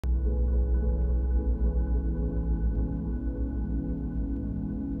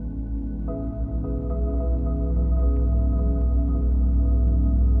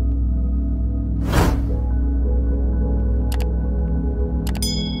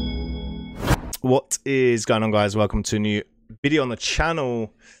What is going on, guys? Welcome to a new video on the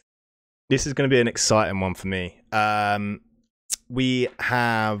channel. This is going to be an exciting one for me. We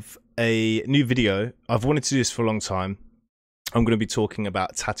have a new video. I've wanted to do this for a long time. I'm going to be talking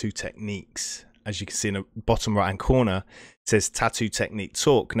about tattoo techniques. As you can see in the bottom right hand corner, it says Tattoo Technique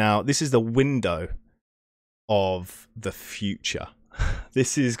Talk. Now, this is the window of the future.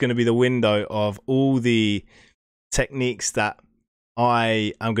 This is going to be the window of all the techniques that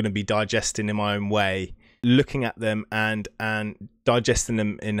I am going to be digesting in my own way, looking at them and digesting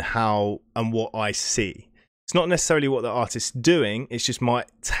them in how and what I see. It's not necessarily what the artist's doing, it's just my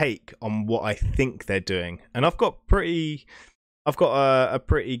take on what I think they're doing. And I've got a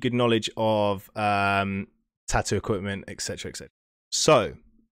pretty good knowledge of tattoo equipment, etc, etc. So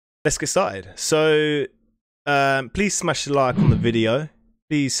let's get started. So please smash the like on the video.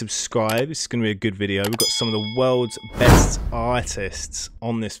 Please subscribe. It's going to be a good video. We've got some of the world's best artists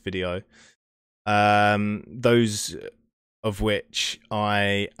on this video. Those of which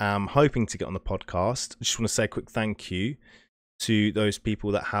I am hoping to get on the podcast. I just want to say a quick thank you to those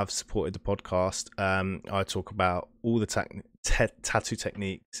people that have supported the podcast. I talk about all the tattoo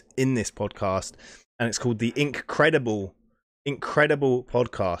techniques in this podcast, and it's called the Incredible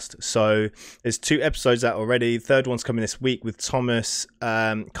podcast. So there's 2 episodes out already. The third one's coming this week with Thomas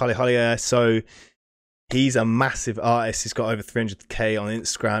Kalihalia. So he's a massive artist. He's got over 300k on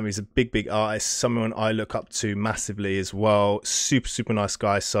Instagram. He's a big artist, someone I look up to massively as well. Super nice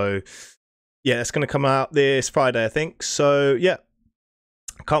guy. So yeah, it's going to come out this Friday, I think. So yeah,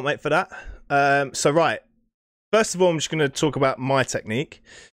 can't wait for that. So right, first of all, I'm just going to talk about my technique.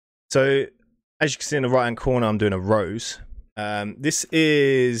 So as you can see in the right hand corner, I'm doing a rose. This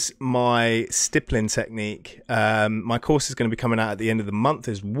is my stippling technique. My course is going to be coming out at the end of the month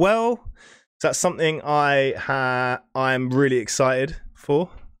as well. So that's something I'm really excited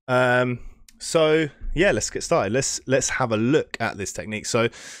for. So yeah, let's get started. Let's have a look at this technique. So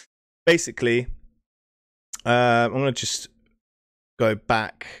basically, I'm going to just go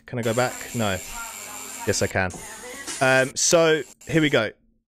back. Can I go back? No. Yes, I can. So here we go.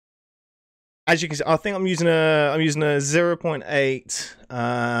 As you can see, I think I'm using a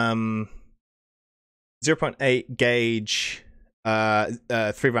 0.8 gauge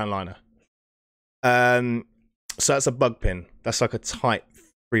 3-round liner. So that's a bug pin. That's like a tight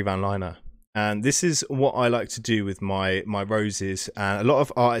 3-round liner. And this is what I like to do with my roses. And a lot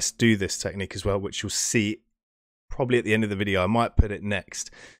of artists do this technique as well, which you'll see probably at the end of the video. I might put it next.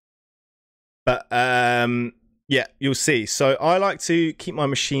 But yeah, you'll see. So I like to keep my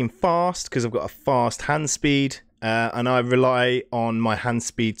machine fast because I've got a fast hand speed, and I rely on my hand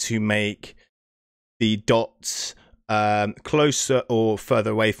speed to make the dots closer or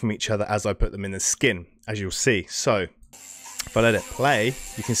further away from each other as I put them in the skin, as you'll see. So if I let it play,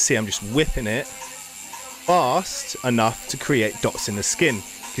 you can see I'm just whipping it fast enough to create dots in the skin.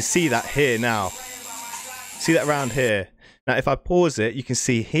 You can see that here now. See that around here. Now if I pause it, you can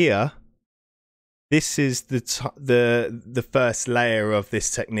see here, this is the first layer of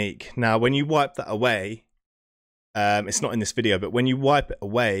this technique. Now, when you wipe that away, it's not in this video, but when you wipe it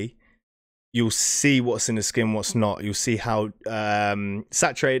away, you'll see what's in the skin, what's not. You'll see how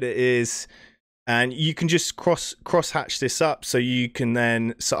saturated it is, and you can just cross hatch this up. So you can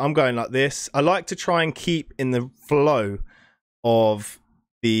then. So I'm going like this. I like to try and keep in the flow of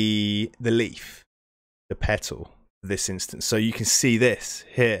the leaf, the petal. This instance, so you can see this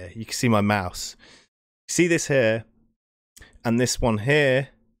here. You can see my mouse. See this here and this one here.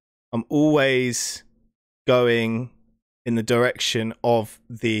 I'm always going in the direction of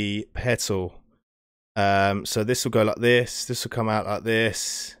the petal. So this will go like this, this will come out like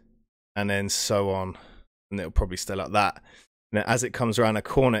this, and then so on, and it'll probably stay like that. And then as it comes around a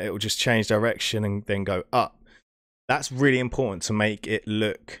corner, it will just change direction and then go up. That's really important to make it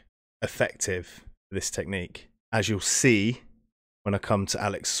look effective, this technique, as you'll see when I come to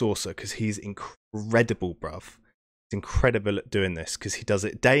Alex Saucer, because he's incredible, bruv. He's incredible at doing this because he does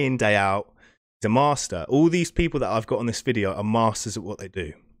it day in, day out. He's a master. All these people that I've got on this video are masters at what they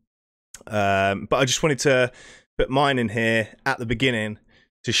do. But I just wanted to put mine in here at the beginning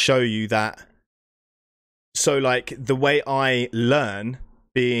to show you that. So like the way I learn,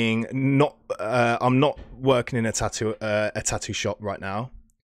 being not, I'm not working in a tattoo shop right now,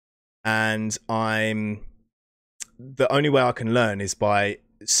 and the only way I can learn is by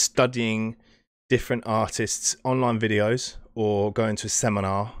studying different artists' online videos, or going to a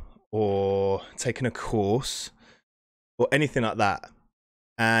seminar, or taking a course, or anything like that.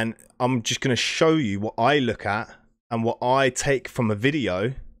 And I'm just going to show you what I look at and what I take from a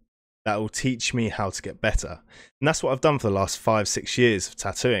video that will teach me how to get better. And that's what I've done for the last 5-6 years of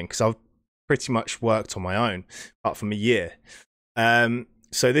tattooing, because I've pretty much worked on my own, apart from a year.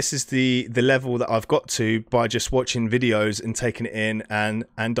 So this is the level that I've got to by just watching videos and taking it in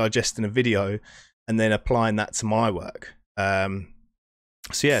and digesting a video and then applying that to my work. So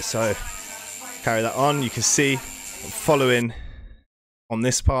yeah, so carry that on. You can see I'm following on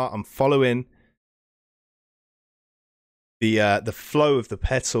this part. I'm following the flow of the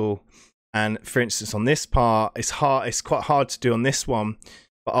petal. And for instance, on this part, it's quite hard to do on this one,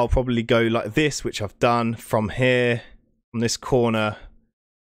 but I'll probably go like this, which I've done from here, from this corner,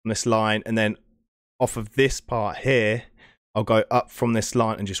 on this line, and then off of this part here, I'll go up from this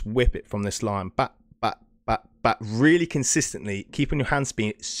line and just whip it from this line back, really consistently, keeping your hand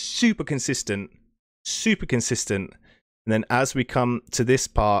speed super consistent. And then as we come to this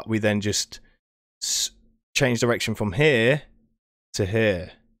part, we then just change direction from here to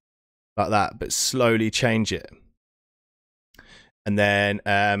here, like that, but slowly change it. And then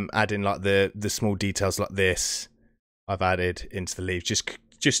add in like the small details like this I've added into the leaf,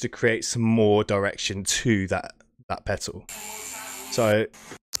 just to create some more direction to that petal. So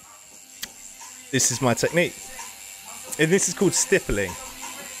this is my technique, and this is called stippling.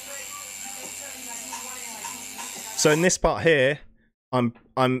 So in this part here, I'm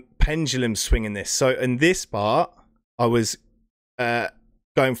pendulum swinging this. So in this part, I was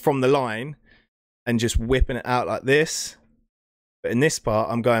going from the line and just whipping it out like this. But in this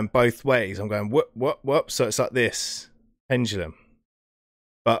part, I'm going both ways. I'm going whoop, whoop, whoop. So it's like this, pendulum.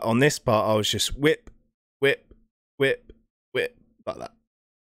 But on this part, I was just whip, whip, whip, whip, like that.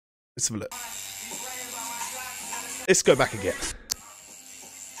 Let's have a look. Let's go back again.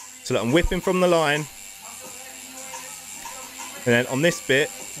 So look, I'm whipping from the line. And then on this bit,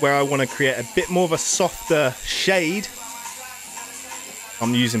 where I want to create a bit more of a softer shade,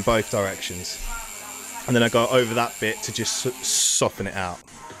 I'm using both directions. And then I go over that bit to just soften it out.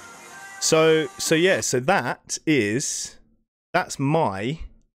 So yeah, so that's my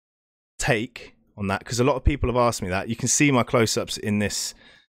take on that, because a lot of people have asked me that. You can see my close-ups in this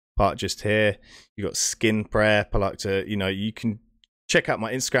part just here. You got skin prep. I like to, you know, you can check out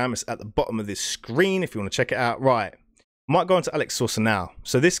my Instagram. It's at the bottom of this screen if you want to check it out. Right, I might go on to Alex Saucer now.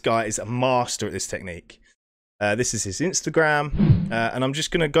 So this guy is a master at this technique. This is his Instagram, and I'm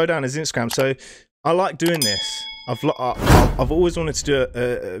just gonna go down his Instagram. So I like doing this. I've always wanted to do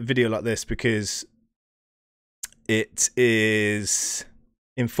a video like this because it is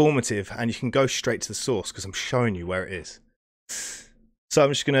informative and you can go straight to the source because I'm showing you where it is. So I'm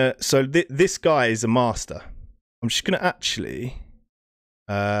just gonna, this guy is a master. I'm just gonna actually,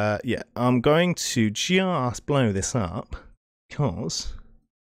 yeah, I'm going to just blow this up because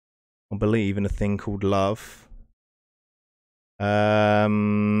I believe in a thing called love.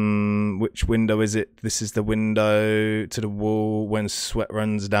 Which window is it? This is the window to the wall when sweat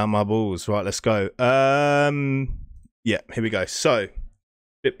runs down my balls. Right, let's go. Yeah, here we go. So,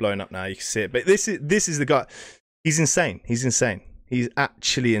 bit blown up now, you can see it. But this is the guy. He's insane. He's insane. He's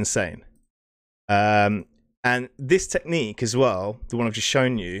actually insane. And this technique as well, the one I've just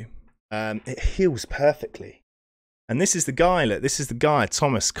shown you, it heals perfectly. And this is the guy, look, this is the guy,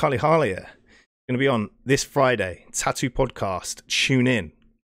 Thomas Kalihalia. Going to be on this Friday, Tattoo Podcast. Tune in.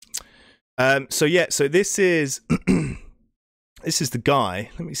 So yeah, so this is this is the guy.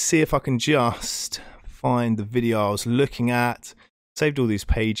 Let me see if I can just find the video I was looking at. Saved all these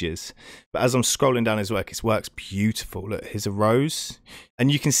pages, but as I'm scrolling down his work, his work's beautiful. Look, here's a rose,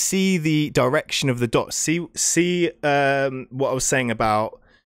 and you can see the direction of the dots. See what I was saying about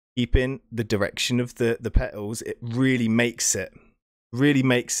keeping the direction of the petals. It really makes it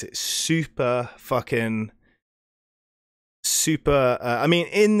super fucking super. I mean,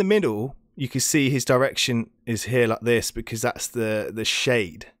 in the middle, you can see his direction is here like this because that's the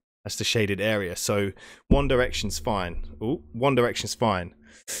shade. That's the shaded area. So one direction's fine. Oh, one direction's fine.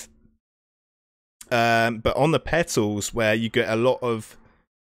 But on the petals where you get a lot of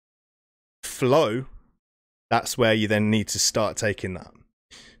flow, that's where you then need to start taking that.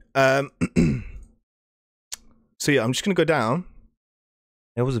 So yeah, I'm just going to go down.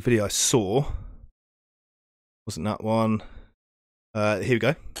 There was a video I saw. Wasn't that one? Here we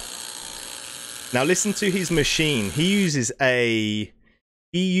go. Now listen to his machine. He uses a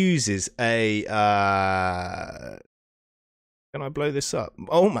can I blow this up?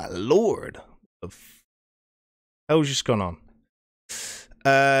 Oh my lord. What the hell's just gone on?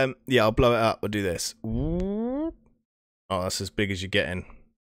 Yeah, I'll blow it up. I'll do this. Oh, that's as big as you're getting.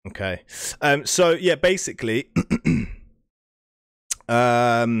 Okay. So yeah, basically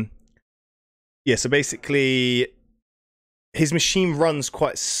yeah, so basically his machine runs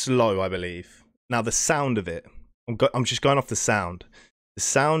quite slow, I believe. Now the sound of it, I'm just going off the sound. The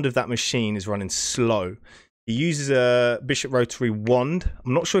sound of that machine is running slow. He uses a Bishop rotary wand.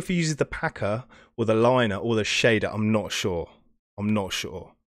 I'm not sure if he uses the packer or the liner or the shader. I'm not sure.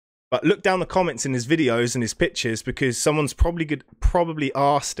 But look down the comments in his videos and his pictures, because someone's probably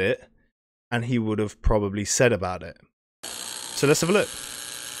asked it, and he would have probably said about it. So let's have a look.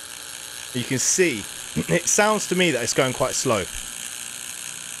 You can see, it sounds to me that it's going quite slow.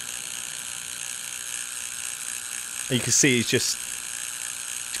 And you can see he's just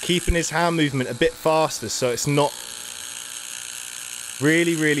keeping his hand movement a bit faster, so it's not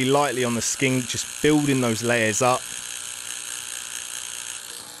really lightly on the skin, just building those layers up.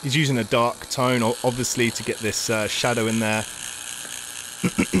 He's using a dark tone, obviously, to get this shadow in there.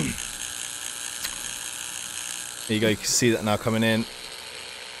 There you go, you can see that now coming in.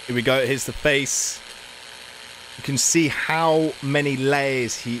 Here we go, here's the face. You can see how many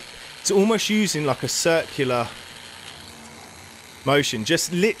layers it's almost using like a circular motion,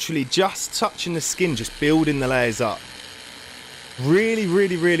 just literally just touching the skin, just building the layers up. Really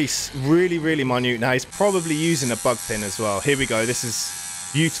minute. Now he's probably using a bug pin as well. Here we go, this is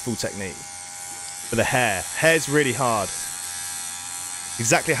beautiful technique for the hair. Hair's really hard.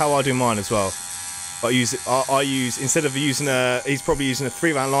 Exactly how I do mine as well. I use instead of using he's probably using a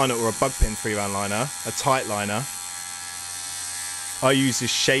 3-round liner or a bug pin 3-round liner, a tight liner. I use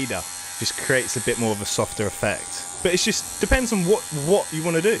this shader. Just creates a bit more of a softer effect. But it just depends on what you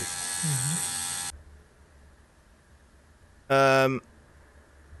want to do. So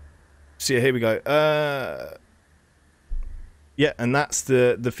yeah, here we go. Yeah, and that's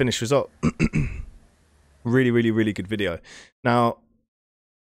the finished result. Really good video. Now,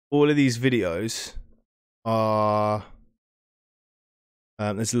 all of these videos are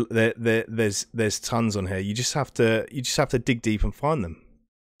there's tons on here. You just have to dig deep and find them.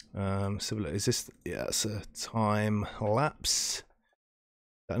 So is this? Yeah, it's a time lapse. Is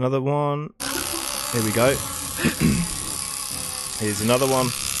that another one? Here we go. Here's another one.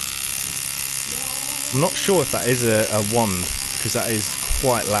 I'm not sure if that is a wand, because that is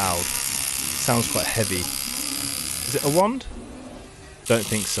quite loud. Sounds quite heavy. Is it a wand? Don't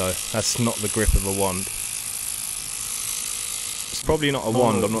think so. That's not the grip of a wand. It's probably not a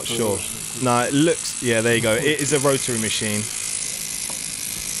wand, I'm not sure. No, it looks... Yeah, there you go. It is a rotary machine.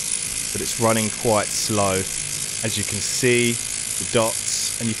 But it's running quite slow. As you can see, the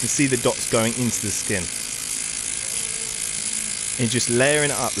dots. And you can see the dots going into the skin. And just layering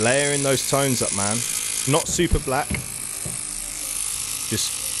it up. Layering those tones up, man. Not super black.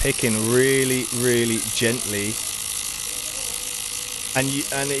 Just picking really gently. And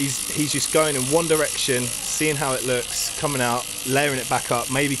he's just going in one direction, seeing how it looks, coming out, layering it back up,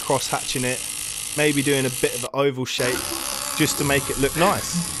 maybe cross-hatching it, maybe doing a bit of an oval shape, just to make it look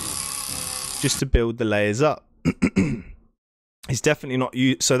nice, just to build the layers up. It's definitely not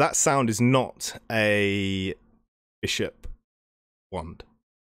so that sound is not a Bishop wand.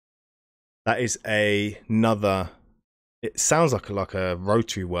 That is another. It sounds like a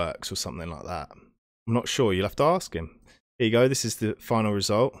Rotary Works or something like that. I'm not sure. You'll have to ask him. Here you go. This is the final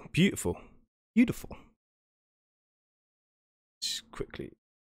result. Beautiful. Beautiful. Just quickly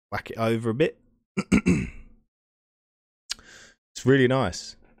whack it over a bit. It's really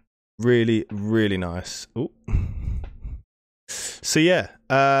nice. Really nice. Ooh. So yeah,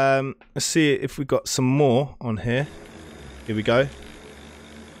 let's see if we got some more on here. Here we go.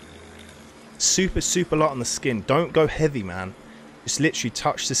 Super light on the skin. Don't go heavy, man. Just literally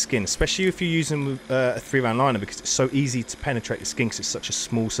touch the skin, especially if you're using a 3-round liner, because it's so easy to penetrate the skin because it's such a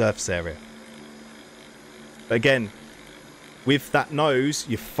small surface area. But again, with that nose,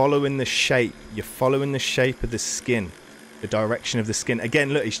 you're following the shape. You're following the shape of the skin, the direction of the skin.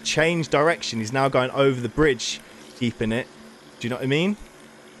 Again, look, he's changed direction. He's now going over the bridge, keeping it. Do you know what I mean?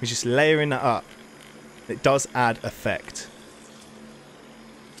 He's just layering that up. It does add effect.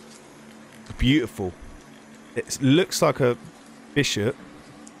 Beautiful. It looks like a Bishop.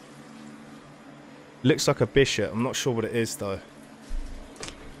 Looks like a Bishop. I'm not sure what it is though.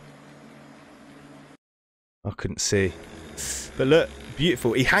 I couldn't see. But look,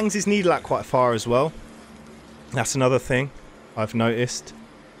 beautiful. He hangs his needle out quite far as well. That's another thing I've noticed.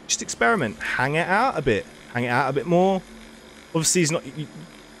 Just experiment. Hang it out a bit. Hang it out a bit more. Obviously, he's not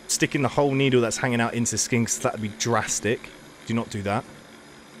sticking the whole needle that's hanging out into the skin, because that would be drastic. Do not do that.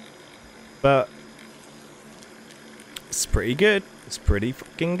 But it's pretty good. It's pretty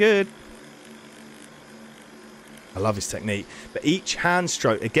fucking good. I love his technique. But each hand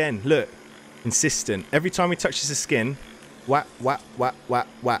stroke, again, look, consistent. Every time he touches the skin, whap, whap, whap, whap,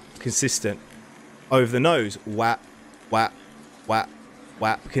 whap, consistent. Over the nose, whap, whap, whap,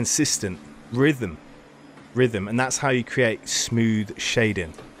 whap, consistent. Rhythm. rhythm, and that's how you create smooth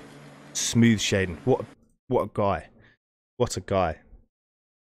shading. Smooth shading. What a guy. What a guy.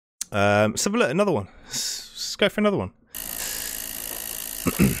 Let's have a look at another one. Let's go for another one.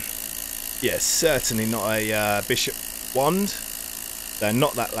 Yeah, certainly not a bishop wand. They're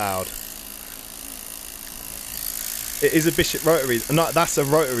not that loud. It is a bishop rotary. No, that's a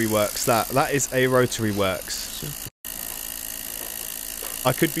rotary works. That is a rotary works.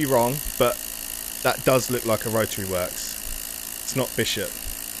 I could be wrong, but that does look like a rotary works. It's not bishop.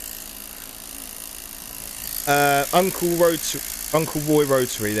 Uncle Roy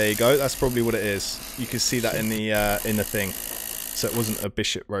rotary. There you go. That's probably what it is. You can see that in the thing. So it wasn't a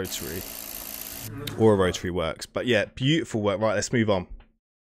bishop rotary or a rotary works. But yeah, beautiful work. Right, let's move on.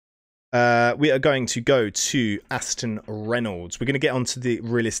 We are going to go to Aston Reynolds. We're going to get onto the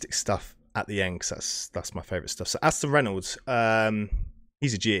realistic stuff at the end because that's my favourite stuff. So Aston Reynolds,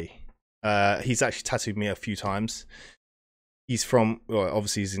 he's a G. He's actually tattooed me a few times. He's from, well,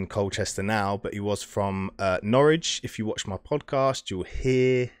 obviously he's in Colchester now, but he was from Norwich. If you watch my podcast, you'll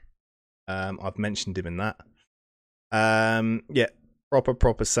hear I've mentioned him in that. Yeah,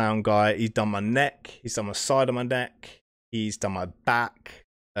 proper sound guy. He's done my neck. He's done my side of my neck. He's done my back.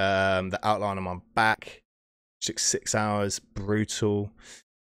 The outline of my back. Took 6 hours. Brutal.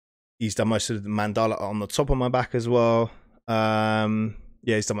 He's done most of the mandala on the top of my back as well. Yeah,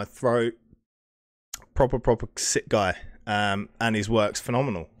 he's done my throat. Proper sick guy. And his work's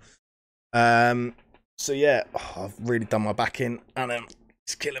phenomenal. So yeah, I've really done my back in, and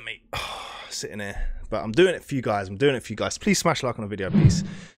it's killing me sitting here. But I'm doing it for you guys. Please smash a like on the video. Please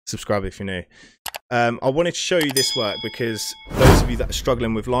subscribe if you're new. I wanted to show you this work because those of you that are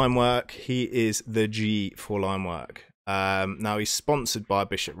struggling with line work, he is the G for line work. Now he's sponsored by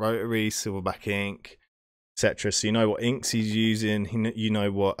Bishop Rotary, Silverback ink, etc. So you know what inks he's using. You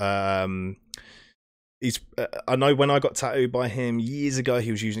know what I know when I got tattooed by him years ago,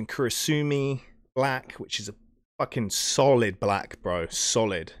 he was using Kurosumi black, which is a fucking solid black, bro.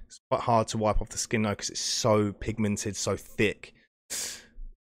 Solid. It's quite hard to wipe off the skin though because it's so pigmented, so thick.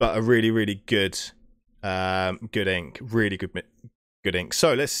 But a really good good ink. Really good ink.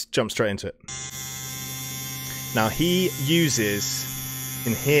 So let's jump straight into it. Now he uses, you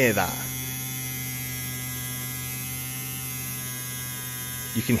can hear that.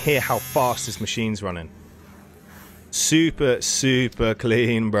 You can hear how fast this machine's running. Super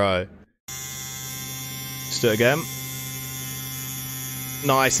clean, bro. Let's do it again.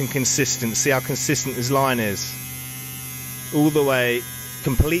 Nice and consistent. See how consistent this line is. All the way.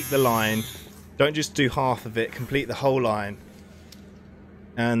 Complete the line. Don't just do half of it. Complete the whole line.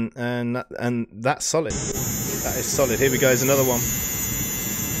 And that's solid. That is solid. Here we go. There's another one.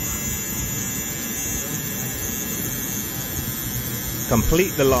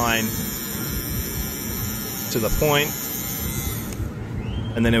 Complete the line to the point,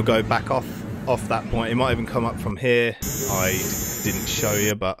 and then he'll go back off that point. It might even come up from here. I didn't show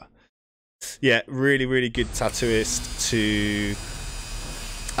you, but yeah, really good tattooist. To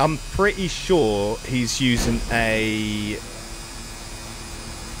I'm pretty sure he's using a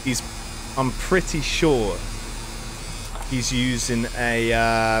I'm pretty sure he's using a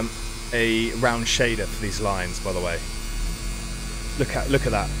round shader for these lines, by the way. Look at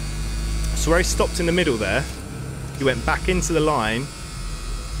that. So where he stopped in the middle there, he went back into the line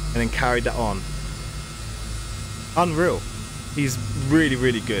and then carried that on. Unreal. He's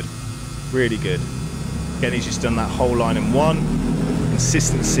really good. Really good. Again, he's just done that whole line in one.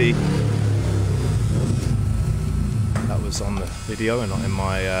 Consistency. That was on the video and not in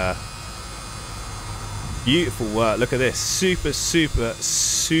my beautiful work. Look at this. Super.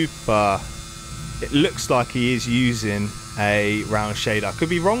 It looks like he is using a round shader. I could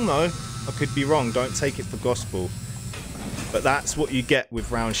be wrong though. I could be wrong. Don't take it for gospel. But that's what you get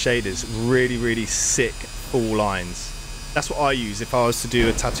with round shaders. Really sick full lines. That's what I use. If I was to do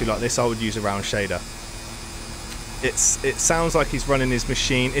a tattoo like this, I would use a round shader. It sounds like he's running his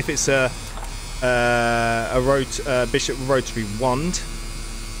machine. If it's a Bishop Rotary wand,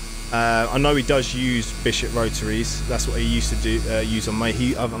 I know he does use Bishop Rotaries. That's what he used to do. Use on my.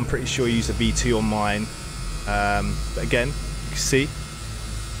 I'm pretty sure he used a V2 on mine. But again, you can see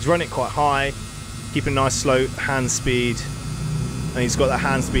he's running it quite high, keeping a nice slow hand speed, and he's got the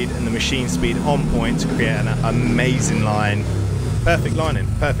hand speed and the machine speed on point to create an amazing line. Perfect lining.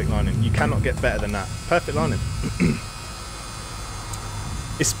 You cannot get better than that. Perfect lining.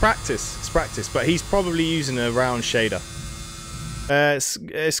 It's practice, but he's probably using a round shader.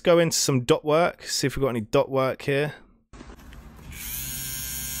 Let's go into some dot work, see if we've got any dot work here.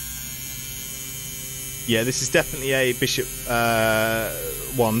 Yeah, this is definitely a Bishop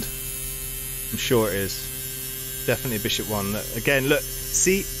wand. I'm sure it is. Definitely a bishop 1. Look, again, look,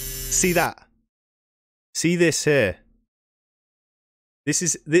 see that? See this here? This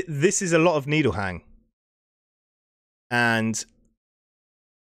is a lot of needle hang. And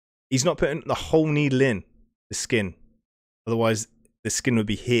he's not putting the whole needle in the skin. Otherwise, the skin would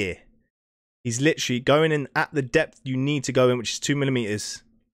be here. He's literally going in at the depth you need to go in, which is 2 millimeters.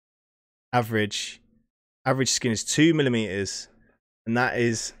 Average skin is 2 millimeters. And that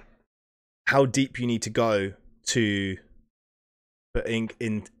is how deep you need to go to put ink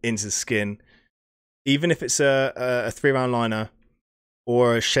into the skin. Even if it's a 3-round liner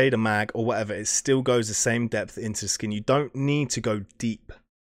or a shader mag or whatever, it still goes the same depth into the skin. You don't need to go deep.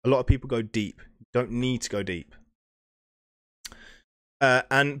 A lot of people go deep. You don't need to go deep.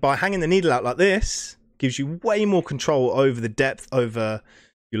 And by hanging the needle out like this, gives you way more control over the depth, over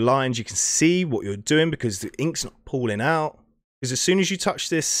your lines. You can see what you're doing because the ink's not pooling out. Because as soon as you touch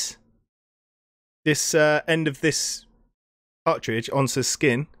this end of this cartridge onto the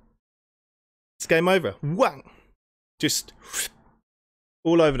skin, it's game over. Whang! Just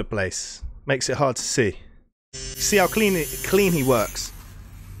all over the place. Makes it hard to see. See how clean he works.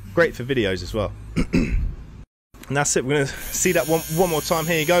 Great for videos as well. And that's it. We're going to see that one more time.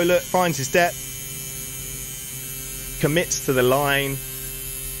 Here you go. Look, finds his depth. Commits to the line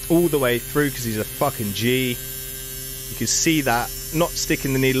all the way through because he's a fucking G. You can see that. Not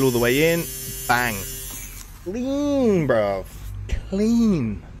sticking the needle all the way in. Bang. Clean, bro.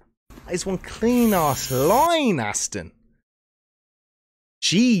 Clean. That is one clean ass line, Aston.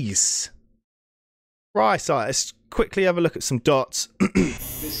 Jeez. Right, so let's quickly have a look at some dots. This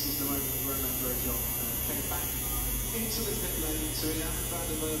is the moment where take it back into the pit lane to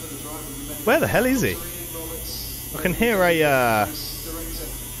the driver. Where the hell is he? I can hear a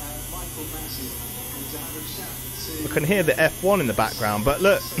I can hear the F1 in the background, but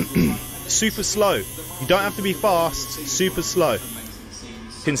look, super slow. You don't have to be fast, super slow.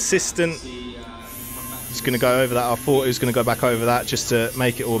 Consistent. Just going to go over that. I thought he was going to go back over that just to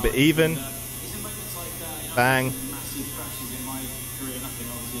make it all a bit even. Bang.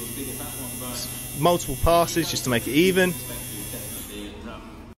 Multiple passes just to make it even.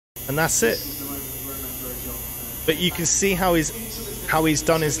 And that's it. But you can see how he's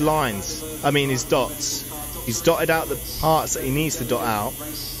done his lines. I mean his dots. He's dotted out the parts that he needs to dot out,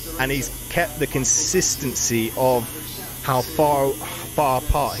 and he's kept the consistency of how far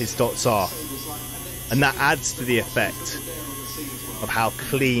apart his dots are. And that adds to the effect of how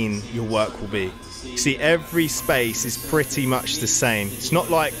clean your work will be. You see, every space is pretty much the same. It's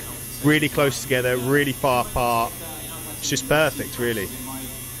not like really close together, really far apart. It's just perfect, really.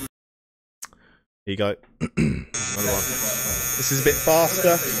 Here you go. Another one. This is a bit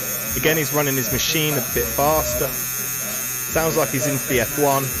faster. Again, he's running his machine a bit faster. Sounds like he's into the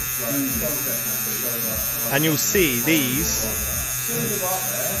F1. And you'll see these.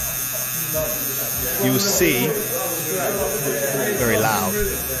 You will see, very loud.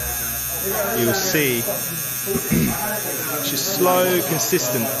 You will see, it's just slow,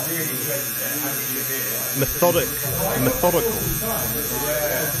 consistent, methodical.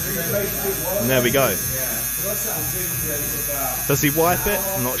 And there we go. Does he wipe it?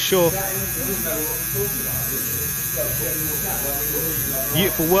 I'm not sure.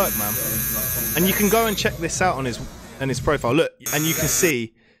 Beautiful work, man. And you can go and check this out on his profile. Look, and you can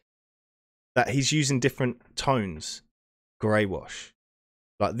see that he's using different tones. Grey wash.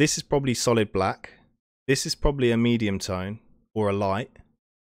 Like this is probably solid black. This is probably a medium tone or a light.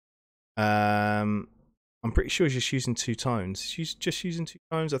 I'm pretty sure he's just using 2 tones. He's just using 2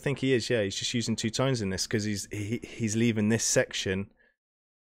 tones. I think he is. Yeah, he's just using 2 tones in this because he's leaving this section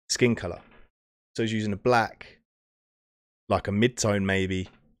skin color. So he's using a black, like a mid tone maybe,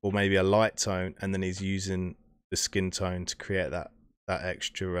 or maybe a light tone, and then he's using the skin tone to create that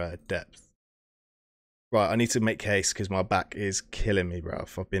extra depth. Right, I need to make haste because my back is killing me, bro.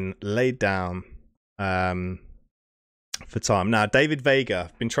 I've been laid down for time. Now, David Vega,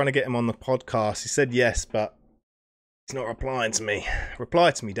 I've been trying to get him on the podcast. He said yes, but he's not replying to me.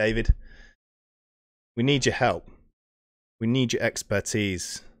 Reply to me, David. We need your help. We need your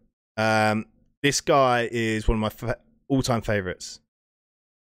expertise. This guy is one of my all-time favorites.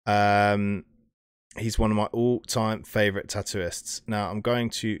 He's one of my all-time favorite tattooists. Now, I'm going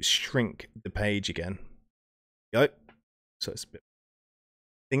to shrink the page again. Go. So it's a bit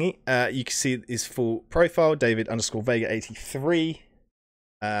thingy. You can see his full profile, David_Vega83.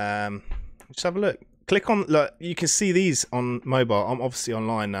 Just have a look. Click on, look, you can see these on mobile. I'm obviously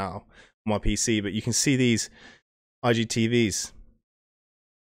online now on my PC, but you can see these IGTVs.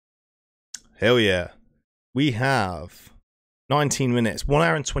 Hell yeah. We have 19 minutes, 1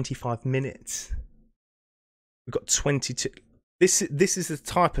 hour and 25 minutes. We've got 22. This is the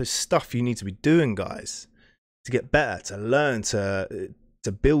type of stuff you need to be doing, guys, to get better, to learn, to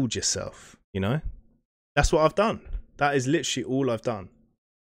build yourself. You know, that's what I've done. That is literally all I've done.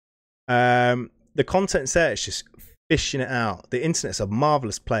 The content's there. It's just fishing it out. The internet's a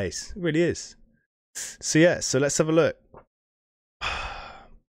marvelous place. It really is. So yeah. So let's have a look.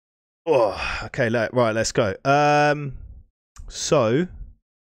 Oh, okay. Right. Let's go. So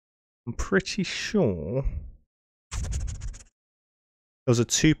I'm pretty sure there was a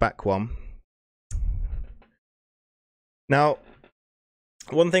 2-back one. Now,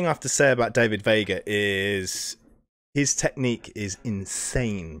 one thing I have to say about David Vega is his technique is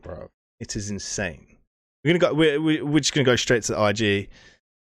insane, bro. It is insane. We're just gonna go straight to the IG.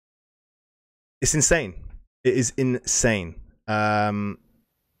 It's insane. It is insane. There's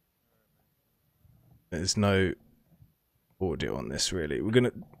no audio on this really. We're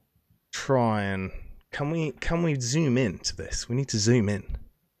gonna try and can we zoom in to this? We need to zoom in.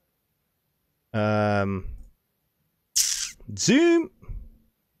 Zoom.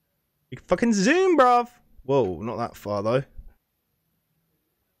 You can fucking zoom, bruv. Whoa, not that far though.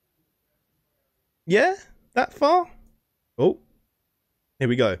 Yeah, that far. Oh, here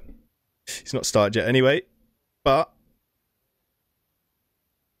we go. It's not started yet anyway, but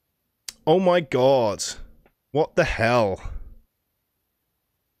oh my god, what the hell?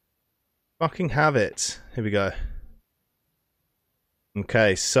 Fucking have it. Here we go.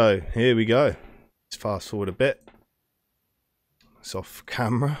 Okay, so here we go. Let's fast forward a bit. It's off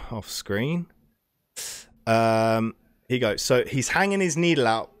camera, off screen. Here you go. So he's hanging his needle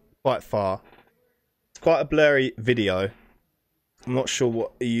out quite far. It's quite a blurry video. I'm not sure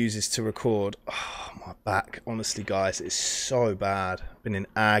what he uses to record. Oh, my back, honestly, guys, it's so bad. I've been in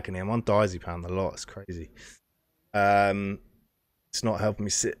agony. I'm on diazepam a lot. It's crazy. It's not helping me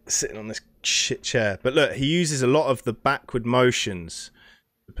sitting on this shit chair. But look, he uses a lot of the backward motions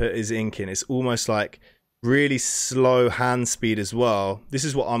to put his ink in. It's almost like really slow hand speed as well. This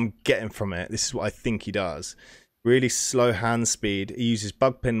is what I'm getting from it. This is what I think he does. Really slow hand speed. He uses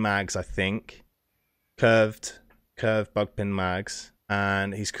bug pin mags, I think. Curved bug pin mags.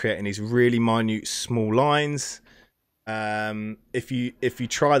 And he's creating these really minute small lines. If you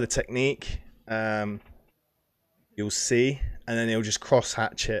try the technique, you'll see. And then he'll just cross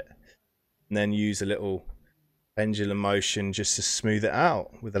hatch it and then use a little pendulum motion just to smooth it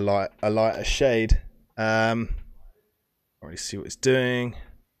out with a lighter shade. Already see what it's doing.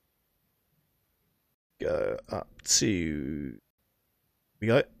 Go up to, we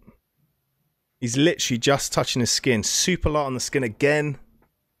go. He's literally just touching his skin, super light on the skin again.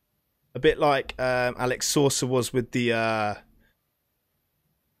 A bit like Alex Saucer was with the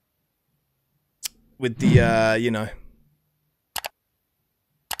you know,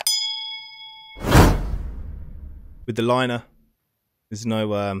 with the liner. There's no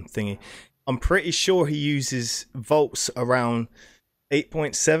thingy. I'm pretty sure he uses volts around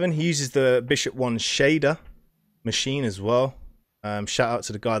 8.7. He uses the Bishop 1 shader machine as well. Shout out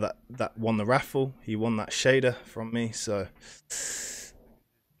to the guy that won the raffle. He won that shader from me. So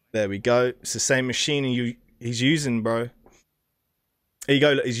there we go. It's the same machine he's using, bro. There you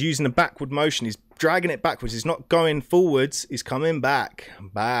go. Look, he's using a backward motion. He's dragging it backwards. He's not going forwards. He's coming back,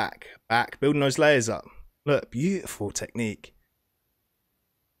 building those layers up. Look, beautiful technique.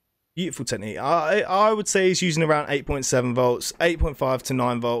 Beautiful technique. I would say he's using around 8.7 volts, 8.5 to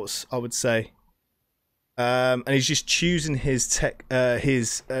 9 volts, I would say. And he's just choosing his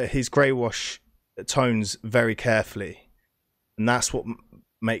grey wash tones very carefully. And that's what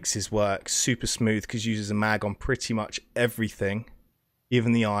makes his work super smooth, because he uses a mag on pretty much everything,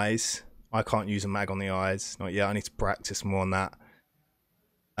 even the eyes. I can't use a mag on the eyes. Not yet. I need to practice more on that.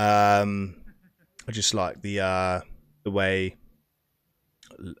 I just like the way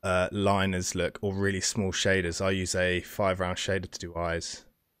liners look, or really small shaders. I use a 5-round shader to do eyes.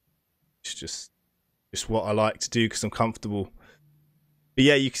 It's just what I like to do because I'm comfortable. But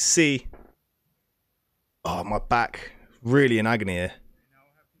yeah, you can see, oh, my back really in agony here.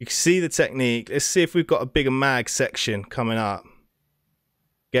 You can see the technique. Let's see if we've got a bigger mag section coming up.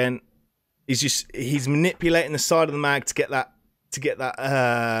 Again, he's manipulating the side of the mag to get that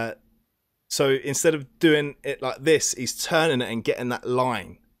so instead of doing it like this, he's turning it and getting that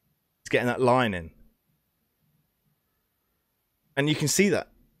line. He's getting that line in. And you can see that.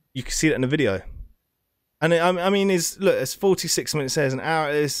 You can see that in the video. And I mean, look, it's 46 minutes. There's an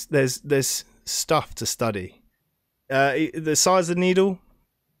hour. There's stuff to study. The size of the needle,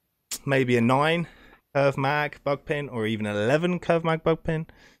 maybe a 9 curve mag bug pin, or even an 11 curve mag bug pin.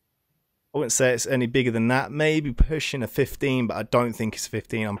 I wouldn't say it's any bigger than that. Maybe pushing a 15, but I don't think it's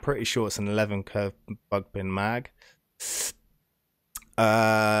 15. I'm pretty sure it's an 11 curve bug pin mag.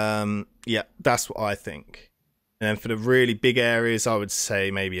 Yeah, that's what I think. And then for the really big areas, I would say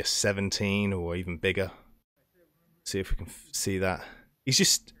maybe a 17 or even bigger. See if we can see that. He's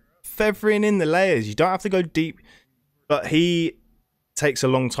just feathering in the layers. You don't have to go deep, but he takes a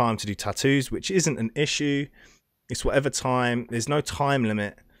long time to do tattoos, which isn't an issue. It's whatever time. There's no time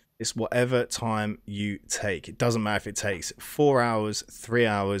limit. It's whatever time you take. It doesn't matter if it takes 4 hours, 3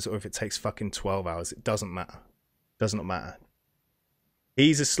 hours, or if it takes fucking 12 hours. It doesn't matter. It does not matter.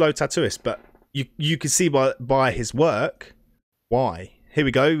 He's a slow tattooist, but you can see by his work why. Here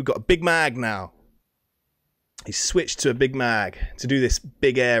we go. We've got a big mag now. He's switched to a big mag to do this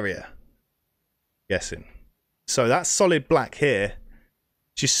big area. Guessing. So that's solid black here.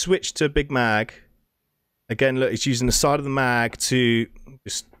 Just switched to a big mag. Again, look, he's using the side of the mag to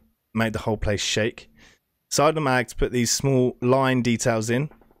just make the whole place shake. Side of the mag to put these small line details in.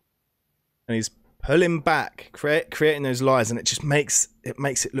 And he's pulling back, creating those lines, and it just makes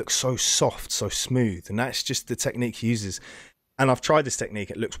it look so soft, so smooth. And that's just the technique he uses. And I've tried this technique.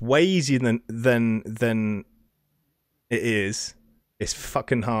 It looks way easier than it is. It's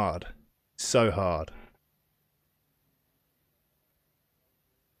fucking hard. So hard.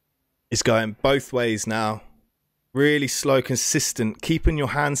 It's going both ways now. Really slow, consistent. Keeping your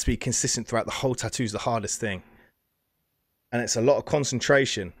hand speed consistent throughout the whole tattoo is the hardest thing. And it's a lot of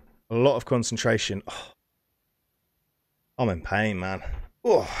concentration. A lot of concentration. Oh, I'm in pain, man.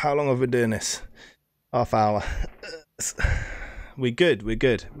 Oh, how long have we been doing this? Half hour. We're good. We're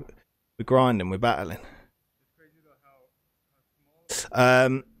good. We're grinding. We're battling.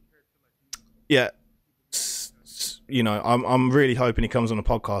 Yeah. You know, I'm really hoping he comes on a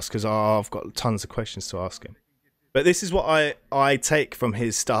podcast because I've got tons of questions to ask him. But this is what I take from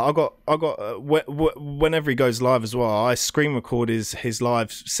his stuff. I got whenever he goes live as well, I screen record his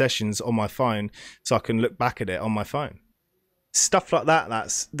live sessions on my phone so I can look back at it on my phone. Stuff like that.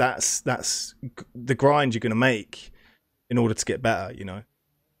 That's the grind you're gonna make in order to get better. You know,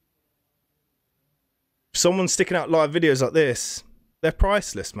 someone sticking out live videos like this, they're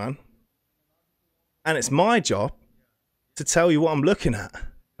priceless, man. And it's my job to tell you what I'm looking at,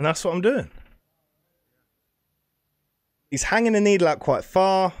 and that's what I'm doing. He's hanging the needle out quite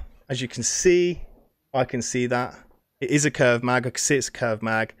far, as you can see. I can see that. It is a curved mag. I can see it's a curved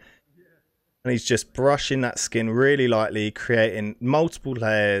mag. And he's just brushing that skin really lightly, creating multiple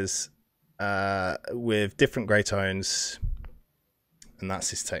layers with different grey tones. And that's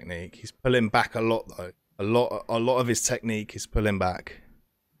his technique. He's pulling back a lot, though. A lot of his technique is pulling back.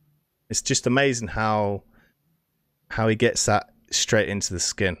 It's just amazing how he gets that straight into the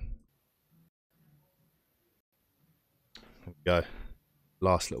skin. Go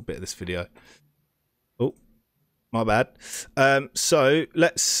last little bit of this video. Oh, my bad. So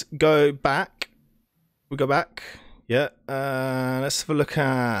let's go back. We go back. Yeah. Let's have a look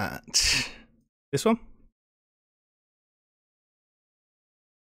at this one.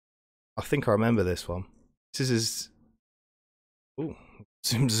 I think I remember this one. This is oh,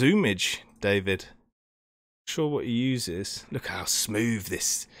 some zoomage, David. Not sure what he uses. Look how smooth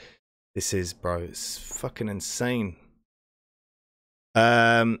this is, bro. It's fucking insane.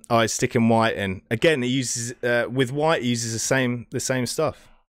 He's sticking white in. Again, he uses with white, he uses the same stuff.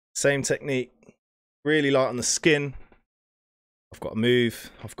 Same technique. Really light on the skin. I've got to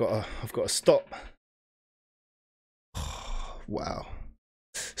move. I've got to stop. Wow.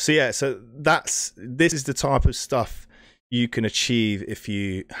 So yeah, so this is the type of stuff you can achieve if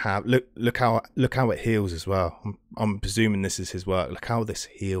you have look how it heals as well. I'm presuming this is his work. Look how this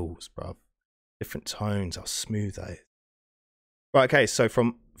heals, bro. Different tones, how smooth that is. Right, okay, so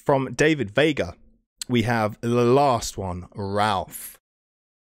from David Vega, we have the last one, Ralph.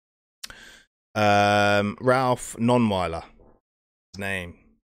 Ralph Nonweiler, his name.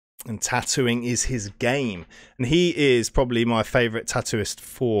 And tattooing is his game. And he is probably my favourite tattooist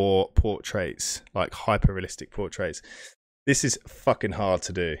for portraits, like hyper-realistic portraits. This is fucking hard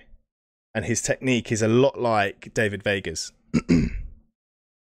to do. And his technique is a lot like David Vega's. You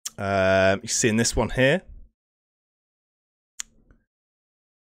see in this one here.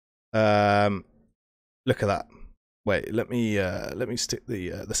 Look at that. Wait, let me stick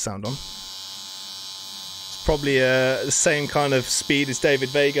the sound on. It's probably the same kind of speed as David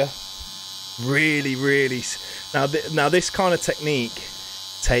Vega. Really now this kind of technique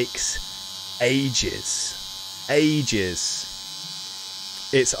takes ages.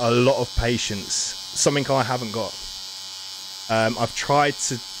 It's a lot of patience, something I haven't got. I've tried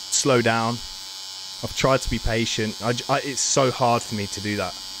to slow down. I've tried to be patient. It's so hard for me to do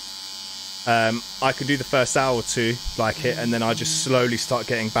that. I could do the first hour or two like it, and then I just slowly start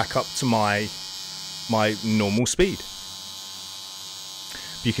getting back up to my normal speed.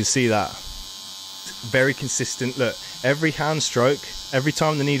 You can see that. It's very consistent. Look, every hand stroke, every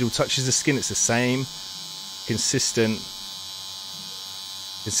time the needle touches the skin, it's the same consistent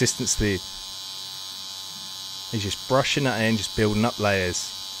speed. He's just brushing that in, just building up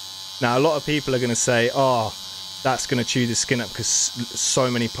layers. Now, a lot of people are going to say, oh, that's going to chew the skin up because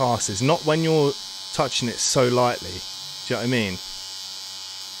so many passes. Not when you're touching it so lightly. Do you know what I mean?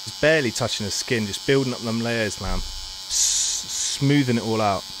 Just barely touching the skin, just building up them layers, man. Smoothing it all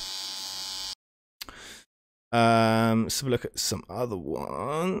out. Let's have a look at some other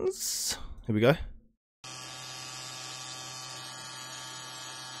ones. Here we go.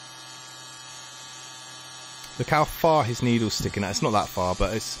 Look how far his needle's sticking out. It's not that far,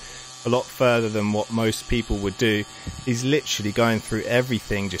 but it's a lot further than what most people would do. He's literally going through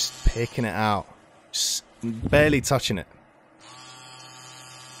everything, just picking it out, just barely touching it,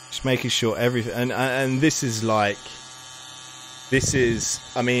 just making sure everything. And this is like,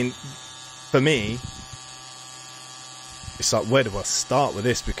 I mean, for me, it's like, where do I start with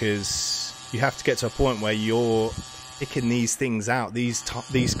this? Because you have to get to a point where you're picking these things out, these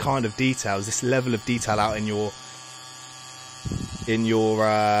kind of details, this level of detail out in your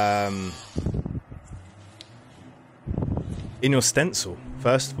stencil.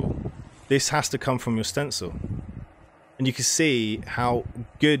 First of all, this has to come from your stencil, and you can see how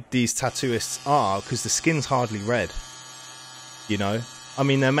good these tattooists are because the skin's hardly red. You know, I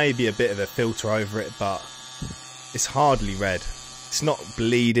mean, there may be a bit of a filter over it, but it's hardly red. It's not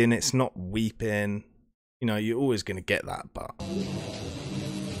bleeding, it's not weeping. You know, you're always going to get that, but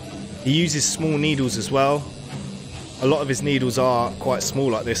he uses small needles as well. A lot of his needles are quite small,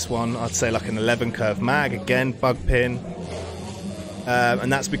 like this one. I'd say like an 11 curve mag, again, bug pin.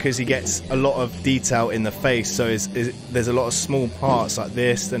 And that's because he gets a lot of detail in the face. So there's a lot of small parts like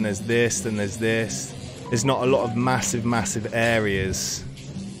this, then there's this, then there's this. There's not a lot of massive areas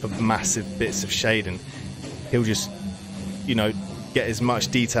for massive bits of shading. He'll just, you know, get as much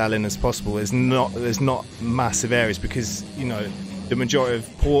detail in as possible. There's not massive areas because, you know, the majority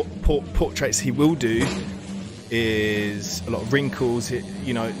of portraits he will do is a lot of wrinkles.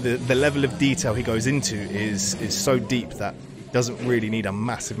 You know, the level of detail he goes into is so deep that it doesn't really need a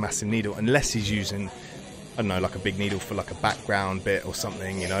massive needle unless he's using, I don't know, like a big needle for like a background bit or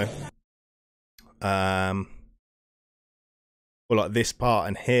something, you know. Or like this part,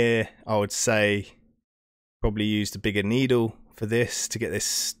 and here I would say probably used a bigger needle for this to get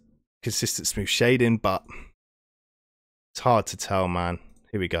this consistent smooth shading, but it's hard to tell, man.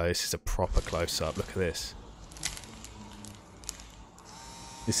 Here we go. This is a proper close-up. Look at this.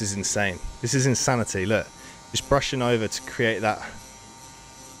 This is insane. This is insanity. Look, just brushing over to create that.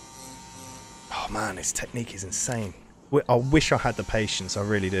 Oh man, his technique is insane. I wish I had the patience. I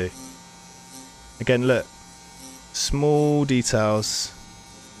really do. Again, look, small details,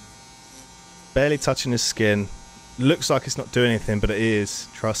 barely touching his skin. Looks like it's not doing anything, but it is,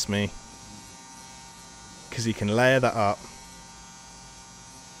 trust me, because he can layer that up.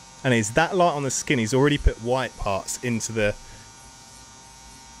 And it's that light on the skin, he's already put white parts into the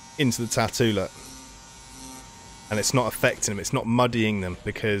tattoo, look, and it's not affecting them, it's not muddying them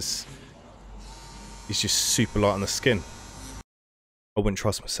because he's just super light on the skin. I wouldn't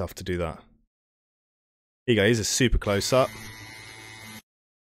trust myself to do that. Here you go, here's a super close up.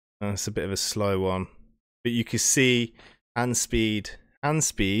 That's a bit of a slow one, but you can see hand speed.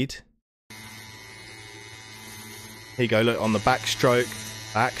 Here you go, look, on the backstroke,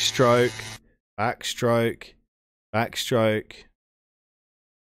 backstroke.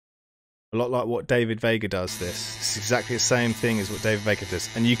 A lot like what David Vega does this. It's exactly the same thing as what David Vega does.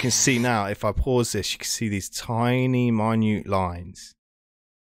 And you can see now, if I pause this, you can see these tiny, minute lines.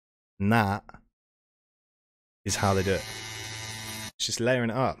 And that is how they do it. It's just layering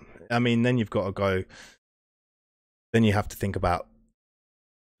it up. I mean, then you've got to go, then you have to think about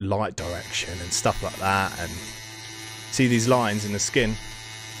light direction and stuff like that. And see these lines in the skin.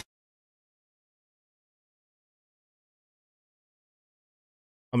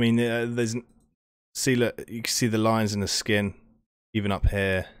 I mean, there's, see, look, you can see the lines in the skin, even up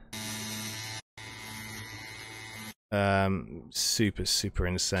here. Super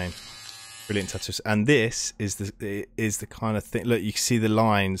insane, brilliant tattoos. And this is the kind of thing. Look, you can see the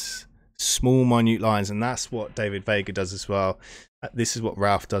lines, small, minute lines, and that's what David Vega does as well. This is what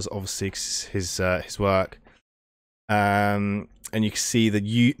Ralph does, obviously, 'cause his work. And you can see the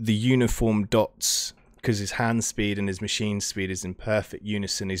uniform dots. Because his hand speed and his machine speed is in perfect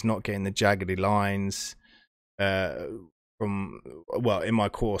unison. He's not getting the jaggedy lines. well, in my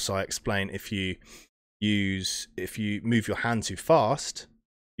course I explain if you move your hand too fast,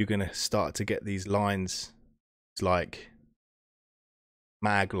 you're going to start to get these lines. It's like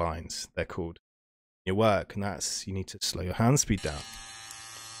mag lines, they're called, in your work, and that's, you need to slow your hand speed down.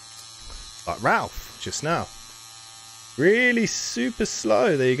 Like Ralph just now, really super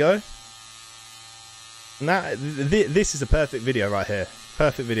slow. There you go. And that this is a perfect video right here.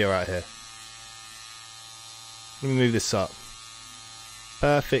 Perfect video right here. Let me move this up.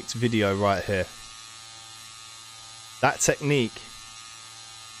 Perfect video right here. That technique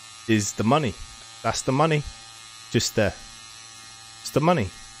is the money. That's the money. Just there. It's the money.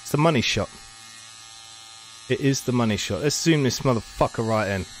 It's the money shot. It is the money shot. Let's zoom this motherfucker right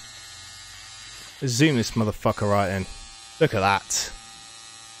in. Let's zoom this motherfucker right in. Look at that.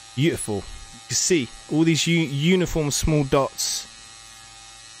 Beautiful. You can see all these uniform small dots.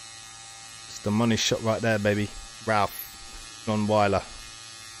 It's the money shot right there, baby. Ralph Non-Weiler.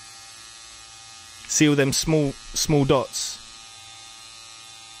 See all them small dots?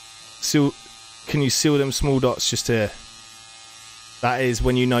 Can you see all them small dots just here? That is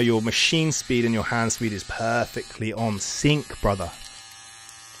when you know your machine speed and your hand speed is perfectly on sync, brother.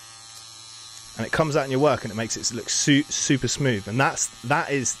 And it comes out in your work and it makes it look super smooth. And that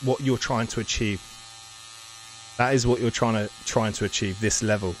is what you're trying to achieve. That is what you're trying to achieve, this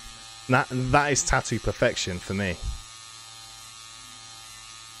level. And that is tattoo perfection for me.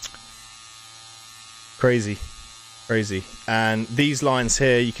 Crazy, crazy. And these lines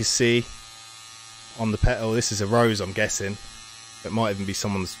here, you can see on the petal. This is a rose, I'm guessing. It might even be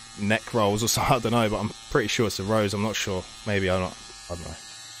someone's neck rolls or something. I don't know, but I'm pretty sure it's a rose. I'm not sure. Maybe I'm not. I don't know.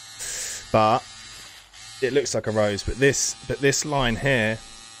 But it looks like a rose. But this line here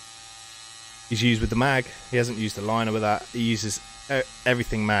is used with the mag. He hasn't used the liner with that. He uses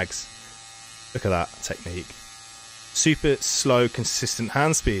everything mags. Look at that technique. Super slow, consistent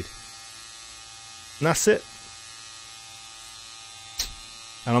hand speed. And that's it.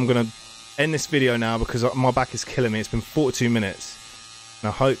 And I'm going to end this video now because my back is killing me. It's been 42 minutes. And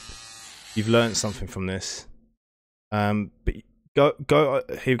I hope you've learned something from this. But go.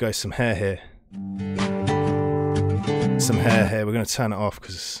 Here we go. Some hair here. Some hair here. We're going to turn it off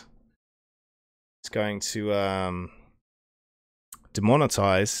because it's going to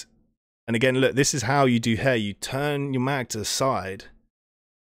demonetize. And again, look, this is how you do hair. You turn your mag to the side.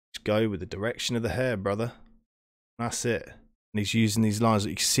 Just go with the direction of the hair, brother. That's it. And he's using these lines.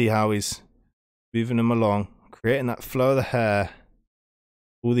 You can see how he's moving them along, creating that flow of the hair.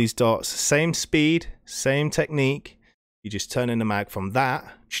 All these dots, same speed, same technique. You just turn in the mag from that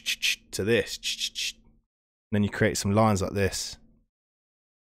to this. And then you create some lines like this.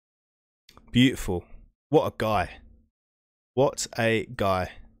 Beautiful. What a guy. What a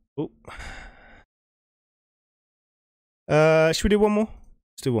guy. Oh. Should we do one more?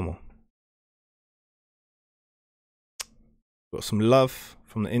 Let's do one more. Got some love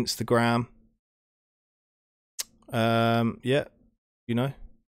from the Instagram. Yeah, you know.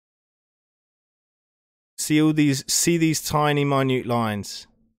 See these tiny minute lines.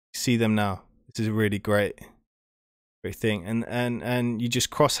 See them now. This is a really great thing. And you just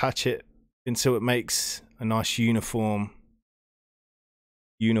cross hatch it until it makes a nice uniform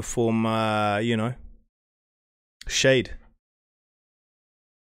you know, shade.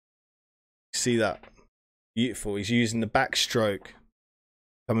 See that? Beautiful. He's using the backstroke,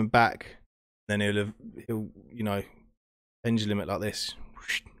 coming back, then he'll you know, pendulum it like this.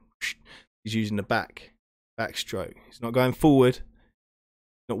 He's using the backstroke. He's not going forward,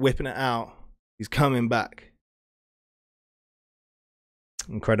 not whipping it out. He's coming back.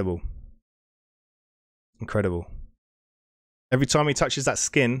 Incredible. Incredible. Every time he touches that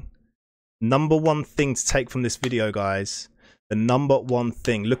skin, number one thing to take from this video, guys, the number one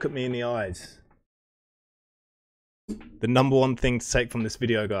thing, look at me in the eyes. The number one thing to take from this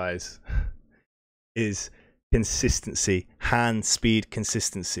video, guys, is consistency, hand speed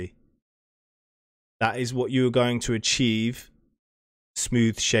consistency. That is what you are going to achieve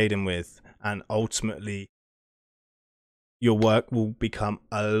smooth shading with, and ultimately your work will become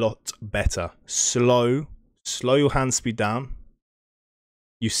a lot better. Slow your hand speed down.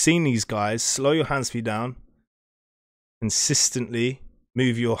 You've seen these guys, slow your hand speed down. Consistently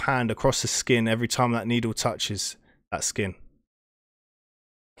move your hand across the skin every time that needle touches that skin.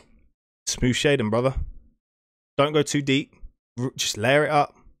 Smooth shading, brother. Don't go too deep. Just layer it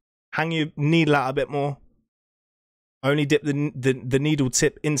up. Hang your needle out a bit more. Only dip the needle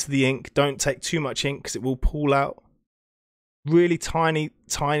tip into the ink. Don't take too much ink because it will pull out. Really tiny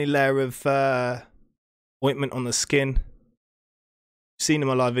layer of ointment on the skin. Seen in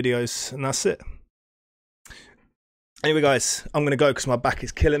my live videos, and that's it. Anyway, guys, I'm going to go because my back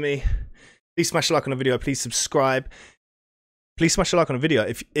is killing me. Please smash a like on the video. Please subscribe. Please smash a like on the video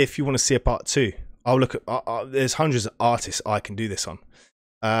if you want to see a part 2. I'll look at. There's hundreds of artists I can do this on.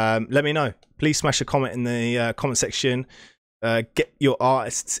 Let me know. Please smash a comment in the comment section. Get your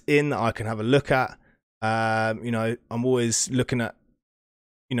artists in that I can have a look at. You know, I'm always looking at,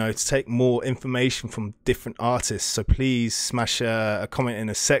 you know, to take more information from different artists. So please smash a comment in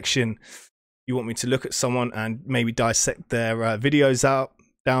a section. You want me to look at someone and maybe dissect their videos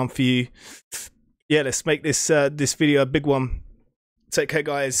down for you. Yeah, let's make this this video a big one. Take care,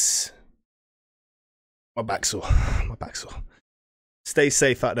 guys. My back's sore. My back's sore. Stay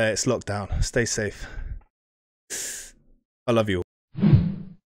safe out there. It's lockdown. Stay safe. I love you all.